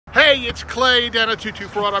Hey, it's Clay down at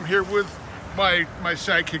 224 Auto. I'm here with my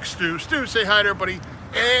sidekick Stu. Stu, say hi to everybody.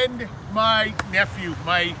 And my nephew,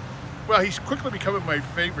 well, he's quickly becoming my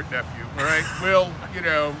favorite nephew, all right? Will, you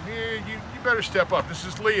better step up. This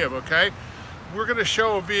is Liam, okay? We're gonna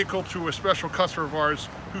show a vehicle to a special customer of ours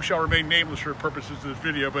who shall remain nameless for purposes of this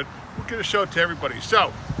video, but we're gonna show it to everybody.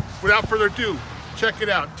 So, without further ado, check it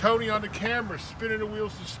out. Tony on the camera, spinning the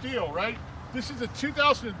wheels of steel, right? This is a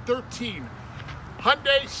 2013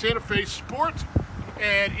 Hyundai Santa Fe Sport,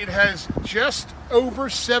 and it has just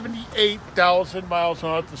over 78,000 miles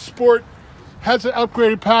on it. The Sport has an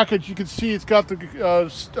upgraded package. You can see it's got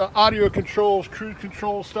the audio controls, cruise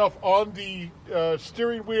control stuff on the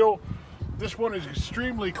steering wheel. This one is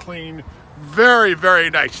extremely clean, very,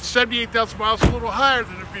 very nice. 78,000 miles, a little higher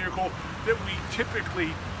than the vehicle that we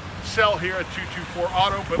typically sell here at 224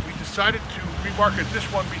 Auto, but we decided to remarket this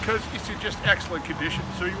one because it's in just excellent condition.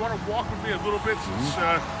 So you want to walk with me a little bit since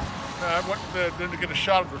I want them to get a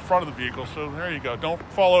shot of the front of the vehicle. So there you go. Don't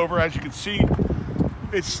fall over. As you can see,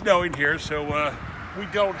 it's snowing here, so we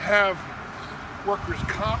don't have workers'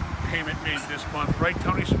 comp payment made this month, right,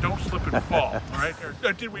 Tony? So don't slip and fall, all right?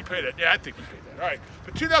 Or did we pay that? Yeah, I think we paid that. All right.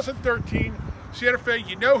 But 2013 Santa Fe,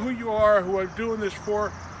 you know who you are, who I'm doing this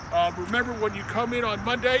for. Remember when you come in on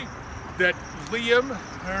Monday that Liam,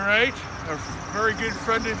 all right, a very good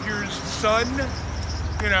friend of your son,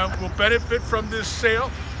 will benefit from this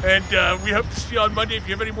sale. And we hope to see you on Monday. If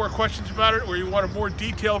you have any more questions about it or you want a more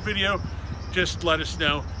detailed video, just let us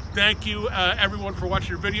know. Thank you, everyone, for watching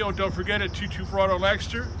your video. And don't forget, at 224 Auto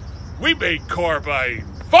Lancaster, we make car buying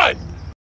fun.